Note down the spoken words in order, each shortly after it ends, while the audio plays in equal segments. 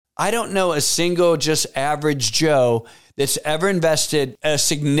I don't know a single just average Joe that's ever invested a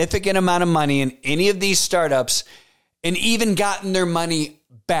significant amount of money in any of these startups and even gotten their money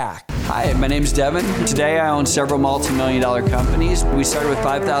back. Hi, my name's Devin. Today I own several multi-million-dollar companies. We started with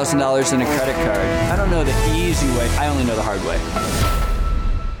 $5,000 in a credit card. I don't know the easy way. I only know the hard way.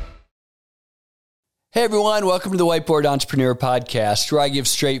 Hey everyone, welcome to the Whiteboard Entrepreneur Podcast, where I give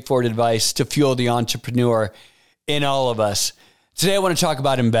straightforward advice to fuel the entrepreneur in all of us. Today I want to talk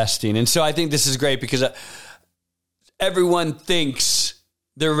about investing. And so I think this is great because everyone thinks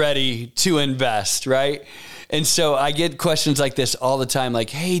they're ready to invest, right? And so I get questions like this all the time, like,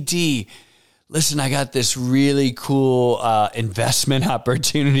 hey, D, listen, I got this really cool investment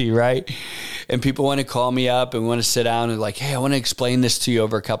opportunity, right? And people want to call me up and want to sit down and like, hey, I want to explain this to you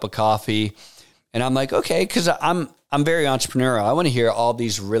over a cup of coffee. And I'm like, okay, because I'm very entrepreneurial. I want to hear all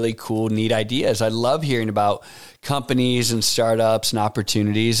these really cool, neat ideas. I love hearing about companies and startups and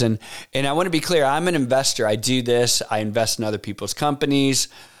opportunities. And I want to be clear, I'm an investor. I do this. I invest in other people's companies.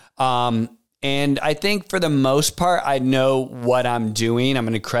 And I think for the most part, I know what I'm doing. I'm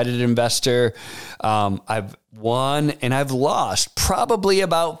an accredited investor. I've won and I've lost probably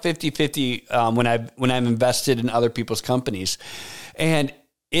about 50-50 when I've invested in other people's companies. And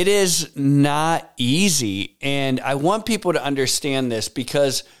it is not easy. And I want people to understand this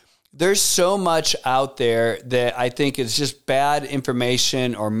because there's so much out there that I think is just bad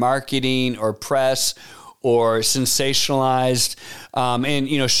information or marketing or press or sensationalized. And,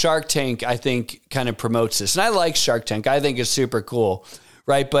 you know, Shark Tank, I think, kind of promotes this. And I like Shark Tank. I think it's super cool,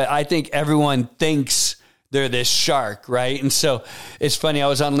 right? But I think everyone thinks they're this shark, right? And so it's funny. I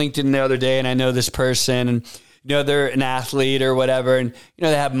was on LinkedIn the other day and I know this person and, you know, they're an athlete or whatever. And, you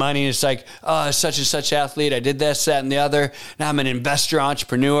know, they have money and it's like, oh, such and such athlete. I did this, that, and the other. Now I'm an investor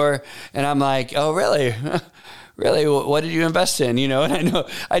entrepreneur. And I'm like, oh, really? Really, what did you invest in? You know, and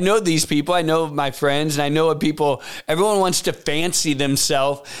I know these people, I know my friends, and I know what people, everyone wants to fancy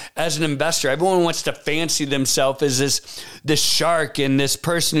themselves as an investor. Everyone wants to fancy themselves as this shark and this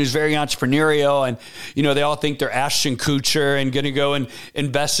person who's very entrepreneurial. And, you know, they all think they're Ashton Kutcher and going to go and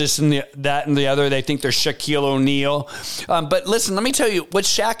invest this and that and the other. They think they're Shaquille O'Neal. But listen, let me tell you what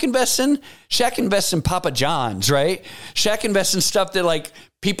Shaq invests in. Shaq invests in Papa John's, right? Shaq invests in stuff that like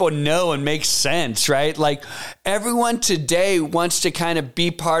people know and makes sense, right? Like everyone today wants to kind of be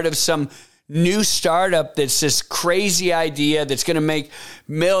part of some new startup that's this crazy idea that's going to make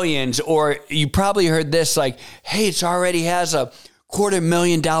millions. Or you probably heard this like, hey, it already has a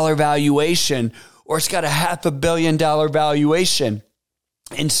 $250,000 valuation, or it's got a $500 million valuation.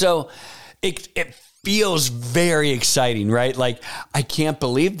 And so it feels very exciting, right? Like, I can't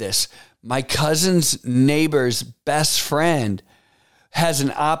believe this. My cousin's neighbor's best friend has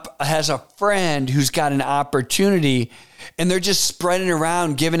a friend who's got an opportunity, and they're just spreading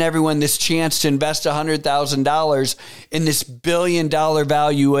around, giving everyone this chance to invest $100,000 in this $1 billion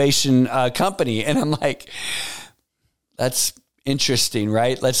valuation company. And I'm like, that's interesting,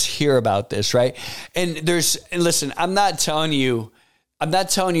 right? Let's hear about this, right? And listen, I'm not telling you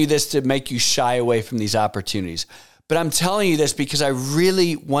this to make you shy away from these opportunities, but I'm telling you this because I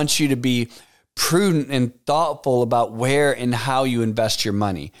really want you to be prudent and thoughtful about where and how you invest your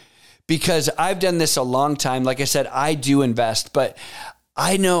money. Because I've done this a long time. Like I said, I do invest, but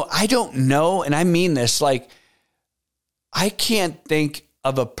I don't know, and I mean this, like, I can't think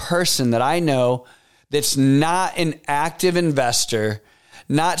of a person that I know that's not an active investor,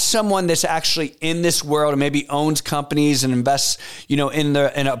 not someone that's actually in this world and maybe owns companies and invests, you know, in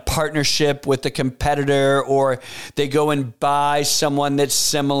a partnership with a competitor, or they go and buy someone that's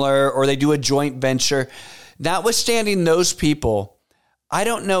similar, or they do a joint venture. Notwithstanding those people, I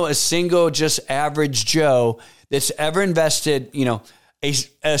don't know a single just average Joe that's ever invested, you know,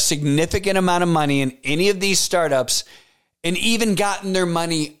 a significant amount of money in any of these startups and even gotten their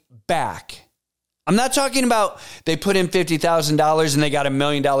money back. I'm not talking about they put in $50,000 and they got $1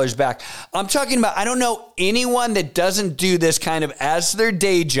 million back. I'm talking about, I don't know anyone that doesn't do this kind of as their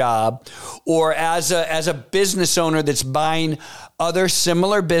day job or as a business owner that's buying other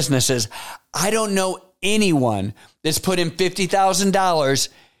similar businesses. I don't know anyone that's put in $50,000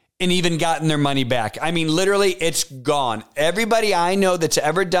 and even gotten their money back. I mean, literally, it's gone. Everybody I know that's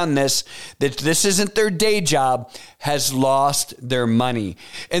ever done this, that this isn't their day job, has lost their money.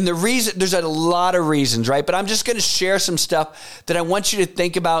 And the reason, there's a lot of reasons, right? But I'm just going to share some stuff that I want you to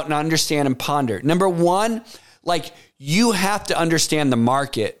think about and understand and ponder. Number one, like, you have to understand the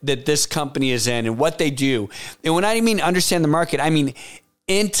market that this company is in and what they do. And when I mean understand the market, I mean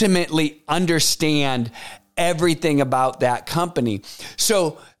intimately understand everything about that company.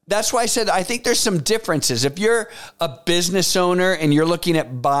 So that's why I said I think there's some differences. If you're a business owner and you're looking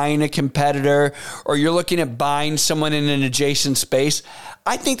at buying a competitor or you're looking at buying someone in an adjacent space,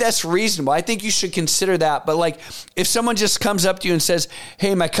 I think that's reasonable. I think you should consider that. But like if someone just comes up to you and says,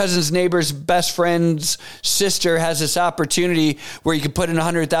 hey, my cousin's neighbor's best friend's sister has this opportunity where you could put in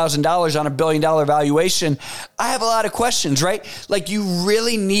 $100,000 on $1 billion valuation, I have a lot of questions, right? Like you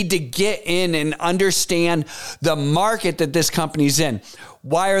really need to get in and understand the market that this company's in.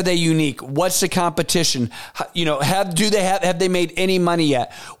 Why are they unique? What's the competition? You know, have they made any money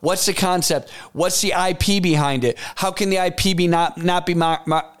yet? What's the concept? What's the IP behind it? How can the IP be not be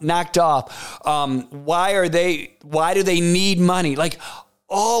knocked off? Why do they need money? Like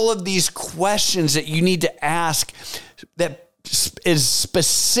all of these questions that you need to ask that is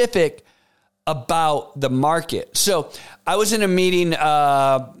specific about the market. So I was in a meeting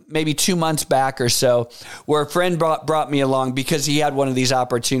maybe 2 months back or so where a friend brought me along because he had one of these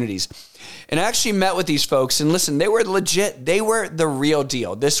opportunities. And I actually met with these folks and listen, they were legit. They were the real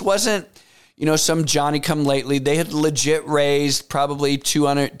deal. This wasn't, you know, some Johnny come lately. They had legit raised probably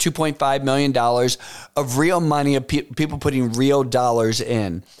 $2.5 million of real money, of people putting real dollars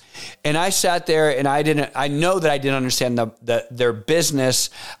in. And I sat there and I know that I didn't understand their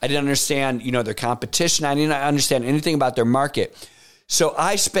business. I didn't understand, you know, their competition. I didn't understand anything about their market. So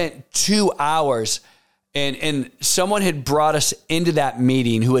I spent 2 hours and someone had brought us into that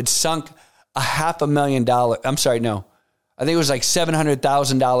meeting who had sunk $500,000. I'm sorry, no, I think it was like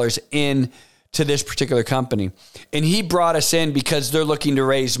 $700,000 in to this particular company. And he brought us in because they're looking to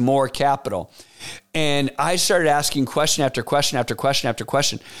raise more capital. And I started asking question after question after question after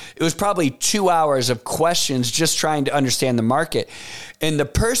question. It was probably 2 hours of questions just trying to understand the market. And the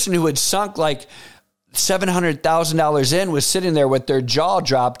person who had sunk like $700,000 in was sitting there with their jaw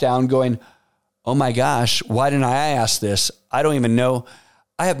dropped down going, oh my gosh, why didn't I ask this? I don't even know.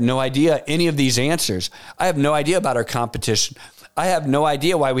 I have no idea any of these answers. I have no idea about our competition. I have no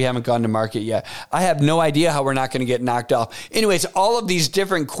idea why we haven't gone to market yet. I have no idea how we're not going to get knocked off. Anyways, all of these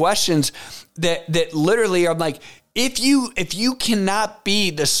different questions that literally are like, if you cannot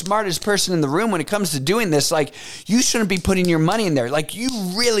be the smartest person in the room when it comes to doing this, like you shouldn't be putting your money in there. Like you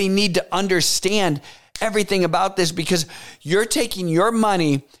really need to understand everything about this because you're taking your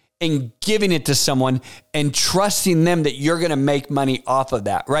money and giving it to someone and trusting them that you're going to make money off of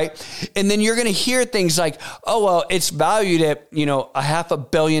that, right? And then you're going to hear things like, oh, well, it's valued at, you know,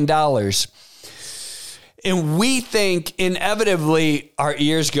 $500 million. And we think inevitably our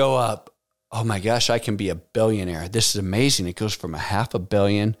ears go up. Oh my gosh, I can be a billionaire. This is amazing. It goes from $500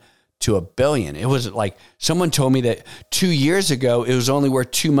 million to $1 billion. It was like someone told me that 2 years ago, it was only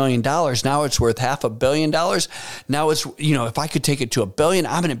worth $2 million. Now it's worth $500 million. Now it's, you know, if I could take it to $1 billion,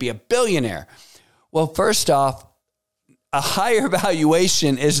 I'm going to be a billionaire. Well, first off, a higher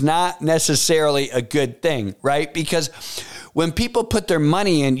valuation is not necessarily a good thing, right? Because when people put their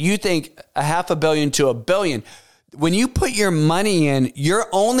money in, you think $500 million to $1 billion. When you put your money in, you're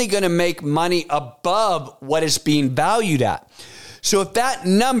only going to make money above what it's being valued at. So if that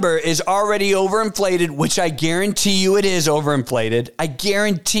number is already overinflated, which I guarantee you it is overinflated, I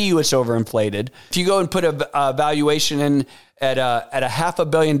guarantee you it's overinflated. If you go and put a valuation in at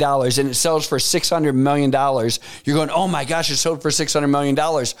 $500 million and it sells for $600 million, you're going, oh my gosh, it sold for $600 million.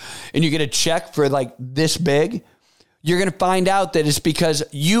 And you get a check for like this big, you're going to find out that it's because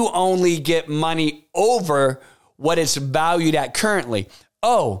you only get money over what it's valued at currently.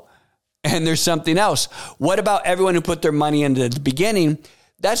 Oh, and there's something else. What about everyone who put their money into the beginning?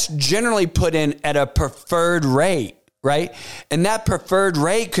 That's generally put in at a preferred rate, right? And that preferred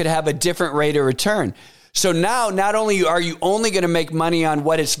rate could have a different rate of return. So now, not only are you only going to make money on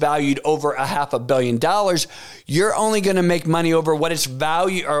what it's valued over $500 million, you're only going to make money over what it's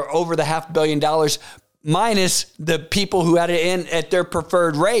valued or over the $500 million minus the people who had it in at their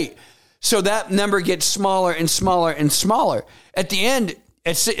preferred rate. So that number gets smaller and smaller and smaller. At the end,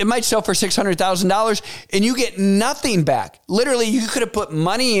 it might sell for $600,000 and you get nothing back. Literally, you could have put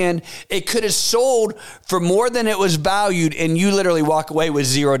money in. It could have sold for more than it was valued and you literally walk away with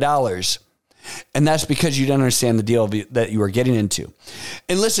 $0. And that's because you don't understand the deal that you were getting into.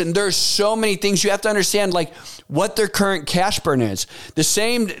 And listen, there's so many things you have to understand, like what their current cash burn is. The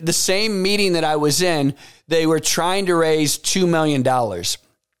same meeting that I was in, they were trying to raise $2 million.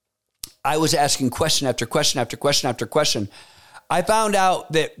 I was asking question after question after question after question. I found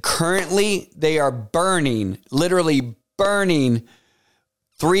out that currently they are literally burning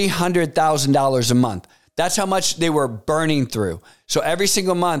 $300,000 a month. That's how much they were burning through. So every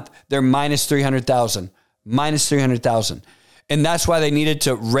single month, they're minus $300,000. And that's why they needed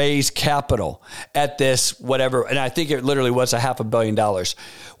to raise capital at this, whatever. And I think it literally was $500 million.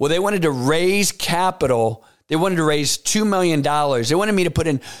 Well, they wanted to raise capital. They wanted to raise $2 million. They wanted me to put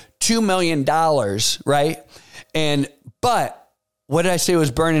in $2 million, right? But what did I say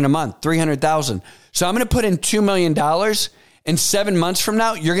was burning a month? $300,000. So I'm going to put in $2 million. And 7 months from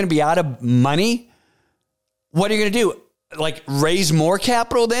now, you're going to be out of money. What are you going to do? Like raise more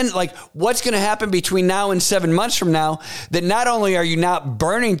capital then? Like what's going to happen between now and 7 months from now that not only are you not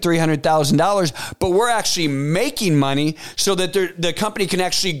burning $300,000, but we're actually making money so that the company can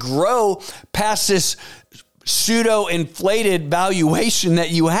actually grow past this pseudo inflated valuation that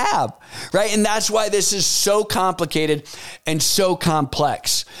you have, right? And that's why this is so complicated and so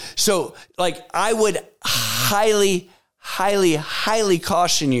complex. So like I would highly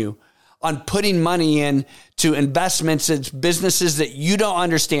caution you on putting money in to investments and businesses that you don't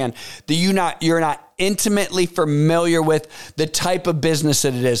understand, that you're not intimately familiar with the type of business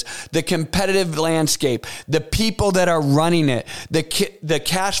that it is, the competitive landscape, the people that are running it, the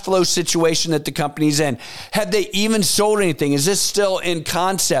cash flow situation that the company's in. Have they even sold anything? Is this still in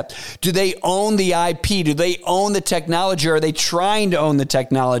concept? Do they own the IP? Do they own the technology? Or are they trying to own the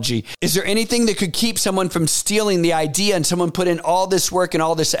technology? Is there anything that could keep someone from stealing the idea and someone put in all this work and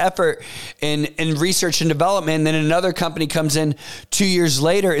all this effort in research and development, and then another company comes in 2 years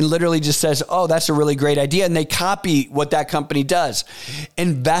later and literally just says, oh, that's a really great idea. And they copy what that company does.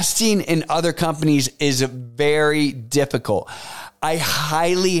 Investing in other companies is very difficult. I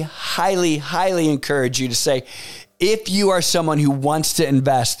highly encourage you to say, if you are someone who wants to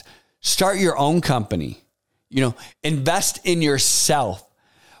invest, start your own company, invest in yourself.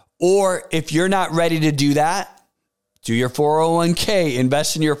 Or if you're not ready to do that, do your 401k,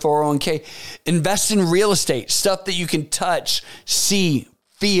 invest in your 401k, invest in real estate, stuff that you can touch, see,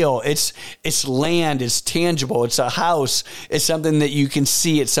 feel. It's land, it's tangible, it's a house, it's something that you can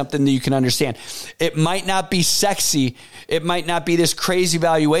see, it's something that you can understand. It might not be sexy, it might not be this crazy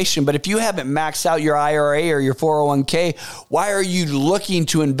valuation, but if you haven't maxed out your IRA or your 401k, why are you looking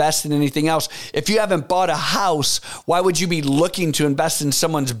to invest in anything else? If you haven't bought a house, why would you be looking to invest in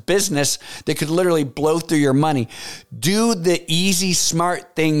someone's business that could literally blow through your money? Do the easy,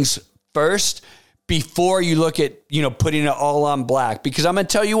 smart things first before you look at, putting it all on black, because I'm going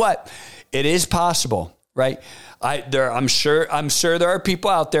to tell you what, it is possible, right? I'm sure there are people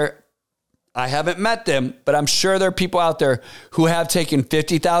out there. I haven't met them, but I'm sure there are people out there who have taken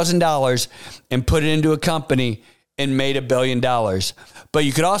 $50,000 and put it into a company and made $1 billion. But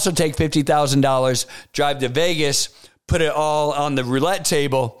you could also take $50,000, drive to Vegas, put it all on the roulette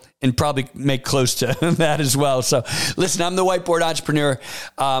table, and probably make close to that as well. So listen, I'm the Whiteboard Entrepreneur.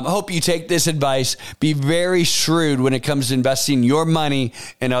 I hope you take this advice. Be very shrewd when it comes to investing your money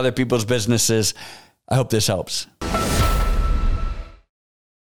in other people's businesses. I hope this helps.